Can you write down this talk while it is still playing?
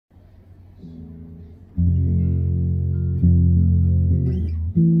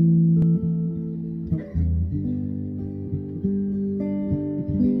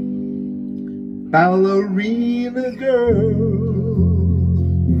Ballerina girl,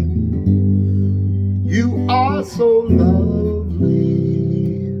 you are so lovely.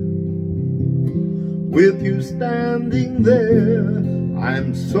 With you standing there,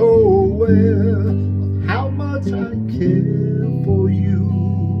 I'm so aware of how much I care for you.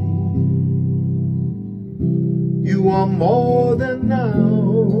 You are more than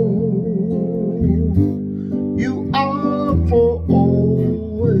now, you are for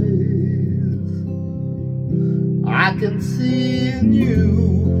always. I can see in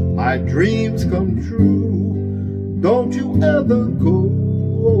you my dreams come true. Don't you ever go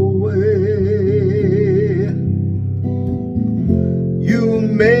away. You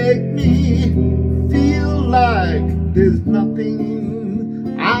make me feel like there's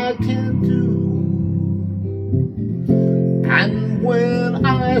nothing I can do. And when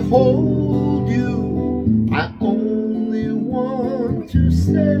I hold you, I only want to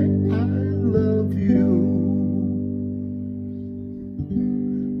say I love you.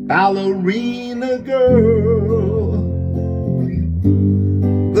 Ballerina girl,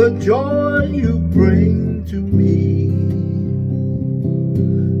 the joy you bring to me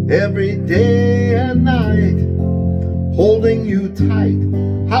every day and night, holding you tight,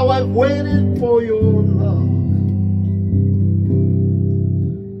 how I've waited for your love.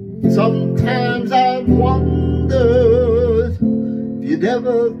 Sometimes I've wondered if you'd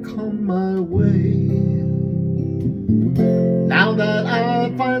ever come my way. Now that I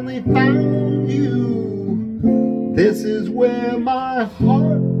finally found you, this is where my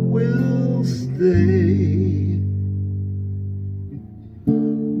heart will stay.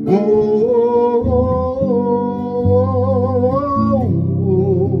 Whoa.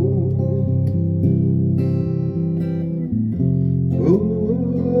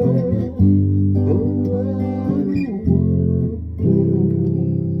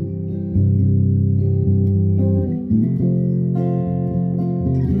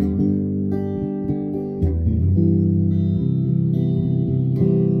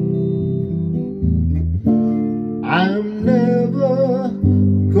 I'm never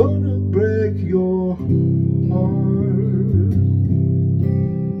gonna break your heart.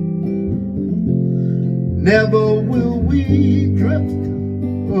 Never will we drift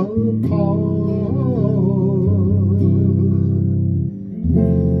apart.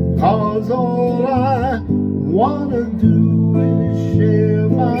 'Cause all I wanna do is share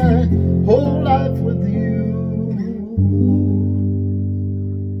my whole life with you.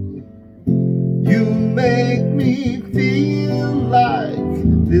 You make me feel like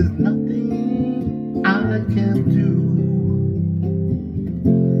there's nothing I can do.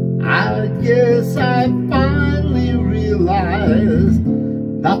 I guess I finally realized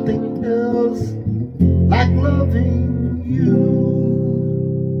nothing else like loving you.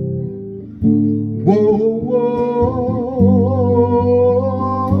 Whoa, whoa,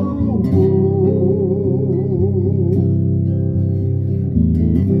 whoa.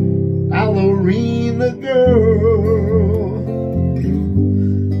 Ballerina girl,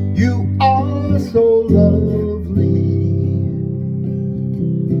 you are so lovely.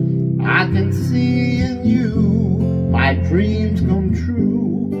 I can see in you my dreams come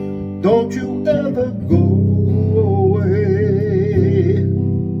true. Don't you ever go away.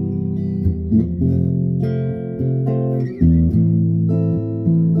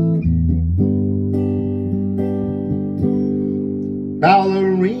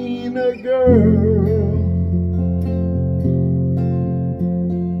 Ballerina girl,